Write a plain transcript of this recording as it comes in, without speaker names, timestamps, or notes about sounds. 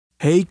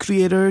Hey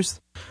creators,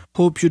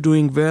 hope you're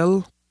doing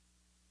well.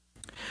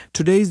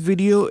 Today's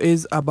video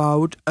is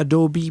about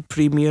Adobe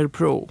Premiere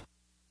Pro.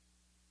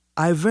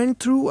 I went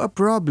through a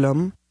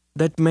problem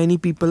that many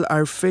people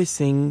are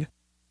facing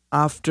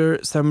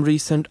after some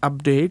recent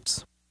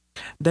updates,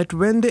 that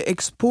when they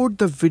export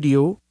the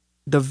video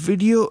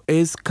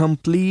is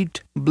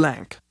complete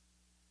blank.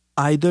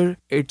 Either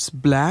it's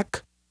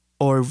black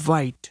or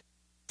white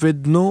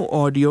with no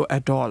audio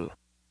at all.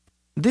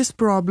 This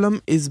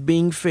problem is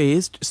being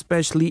faced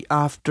especially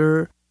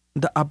after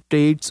the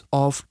updates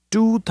of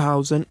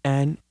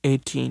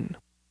 2018.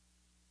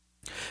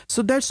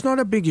 So that's not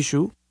a big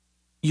issue.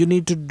 You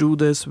need to do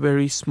this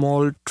very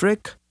small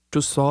trick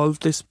to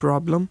solve this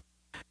problem.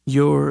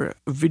 Your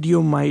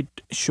video might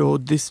show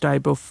this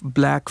type of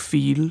black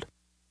field,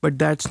 but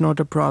that's not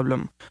a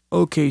problem.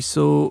 Okay,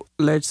 so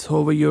let's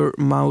hover your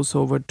mouse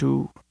over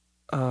to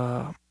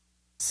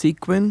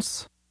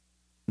sequence,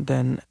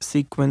 then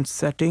sequence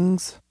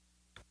settings.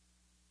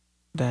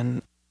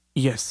 Then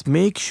yes,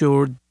 make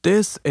sure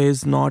this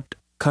is not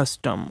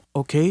custom.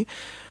 Okay,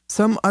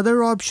 some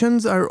other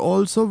options are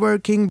also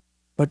working,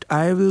 but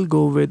I will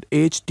go with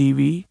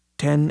HDV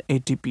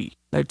 1080p.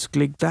 Let's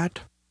click that.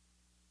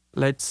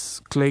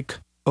 Let's click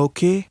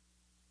OK.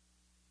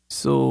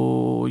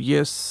 So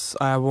yes,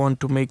 I want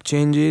to make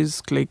changes.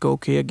 Click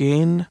OK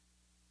again.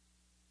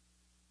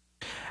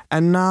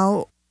 And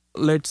now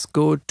let's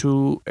go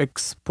to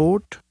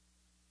export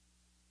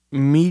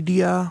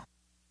media.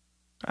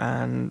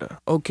 And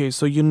okay,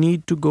 so you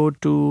need to go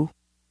to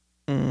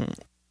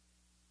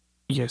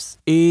yes,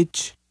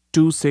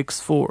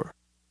 H264,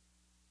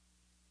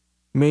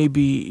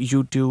 maybe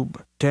YouTube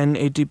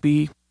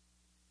 1080p,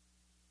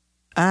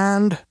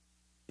 and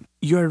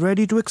you're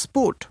ready to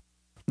export.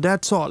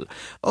 That's all.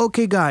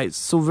 Okay guys,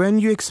 so when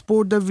you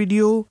export the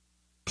video,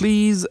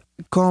 please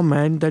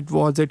comment that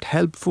was it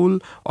helpful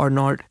or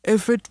not.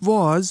 If it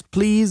was,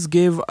 please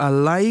give a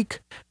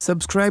like,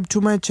 subscribe to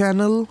my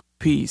channel.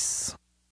 Peace.